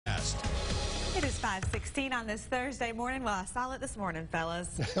It is 5:16 on this Thursday morning. Well, I saw it this morning,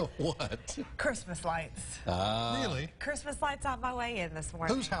 fellas. What? Christmas lights. Really? Christmas lights on my way in this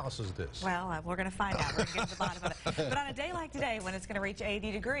morning. Whose house is this? Well, we're going to find out. We're going to get to the bottom of it. But on a day like today, when it's going to reach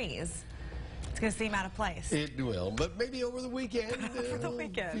 80 degrees, it's going to seem out of place. It will, but maybe over the weekend. Over the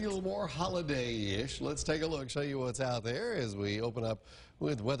weekend. Feel more holiday-ish. Let's take a look, show you what's out there as we open up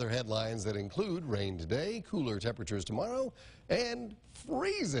with weather headlines that include rain today, cooler temperatures tomorrow, and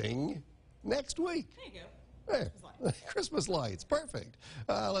freezing next week. There you go. Hey, Christmas lights, perfect.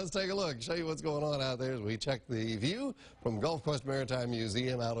 Let's take a look, show you what's going on out there as we check the view from Gulf Coast Maritime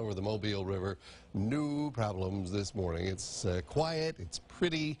Museum out over the Mobile River. No problems this morning. It's quiet, it's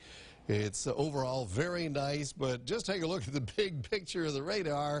pretty, it's overall very nice, but just take a look at the big picture of the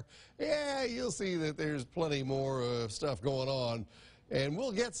radar. Yeah, you'll see that there's plenty more stuff going on. And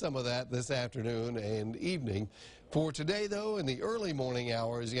we'll get some of that this afternoon and evening. For today, though, in the early morning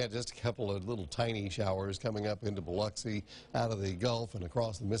hours, you got just a couple of little tiny showers coming up into Biloxi, out of the Gulf and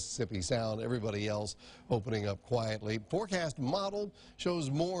across the Mississippi Sound. Everybody else opening up quietly. Forecast model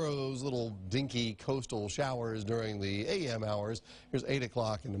shows more of those little dinky coastal showers during the AM hours. Here's 8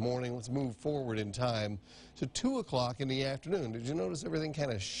 o'clock in the morning. Let's move forward in time to 2 o'clock in the afternoon. Did you notice everything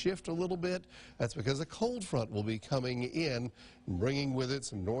kind of shift a little bit? That's because a cold front will be coming in and bringing with it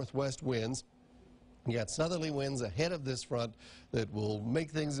some northwest winds. You got southerly winds ahead of this front that will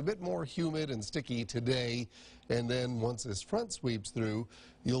make things a bit more humid and sticky today. And then once this front sweeps through,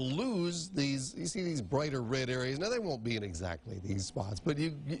 you'll lose these, you see these brighter red areas. Now, they won't be in exactly these spots, but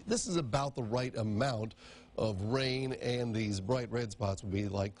this is about the right amount of rain, and these bright red spots will be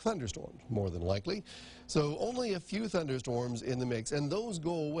like thunderstorms, more than likely. So only a few thunderstorms in the mix, and those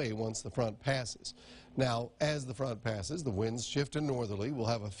go away once the front passes. Now, as the front passes, the winds shift to northerly. We'll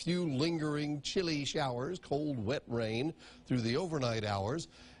have a few lingering chilly showers, cold, wet rain through the overnight hours,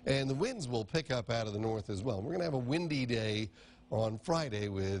 and the winds will pick up out of the north as well. We're going to have a windy day on Friday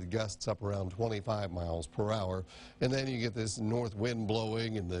with gusts up around 25 miles per hour, and then you get this north wind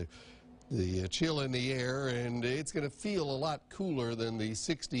blowing and the chill in the air, and it's going to feel a lot cooler than the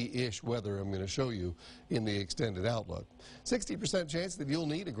 60-ish weather I'm going to show you in the extended outlook. 60% chance that you'll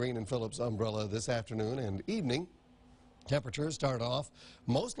need a Green and Phillips umbrella this afternoon and evening. Temperatures start off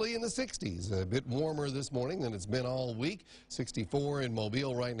mostly in the 60s, a bit warmer this morning than it's been all week. 64 in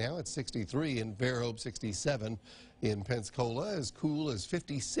Mobile right now. It's 63 in Fairhope, 67 in Pensacola, as cool as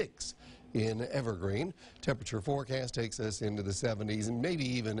 56 in Evergreen. Temperature forecast takes us into the 70s and maybe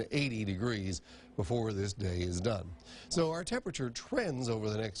even 80 degrees before this day is done. So our temperature trends over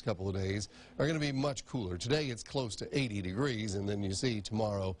the next couple of days are going to be much cooler. Today it's close to 80 degrees, and then you see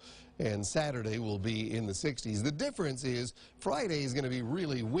tomorrow and Saturday will be in the 60s. The difference is Friday is going to be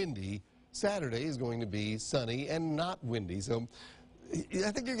really windy. Saturday is going to be sunny and not windy. So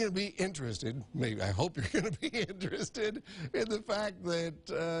I think you're going to be interested, maybe I hope you're going to be interested in the fact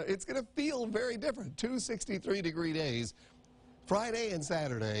that it's going to feel very different. 2 63-degree days. Friday and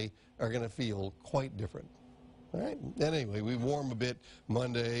Saturday are going to feel quite different. All right. Anyway, we warm a bit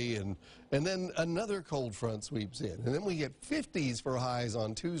Monday, and then another cold front sweeps in. And then we get 50s for highs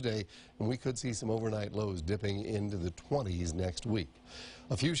on Tuesday, and we could see some overnight lows dipping into the 20s next week.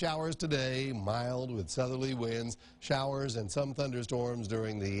 A few showers today, mild with southerly winds, showers and some thunderstorms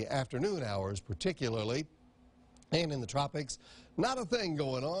during the afternoon hours particularly. And in the tropics, not a thing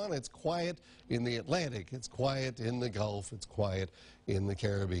going on. It's quiet in the Atlantic. It's quiet in the Gulf. It's quiet in the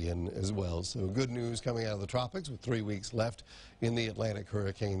Caribbean as well. So good news coming out of the tropics with 3 weeks left in the Atlantic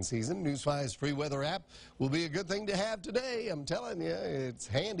hurricane season. News 5's free weather app will be a good thing to have today. I'm telling you, it's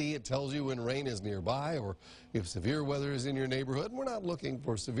handy. It tells you when rain is nearby or if severe weather is in your neighborhood. We're not looking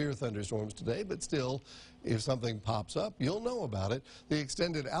for severe thunderstorms today, but still, if something pops up, you'll know about it. The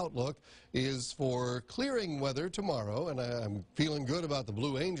extended outlook is for clearing weather tomorrow, and I'm feeling good about the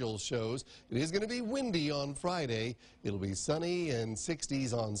Blue Angels shows. It is going to be windy on Friday. It'll be sunny and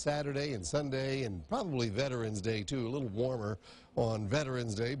 60s on Saturday and Sunday, and probably Veterans Day too, a little warmer on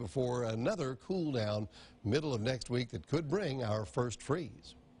Veterans Day before another cool down middle of next week that could bring our first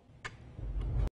freeze.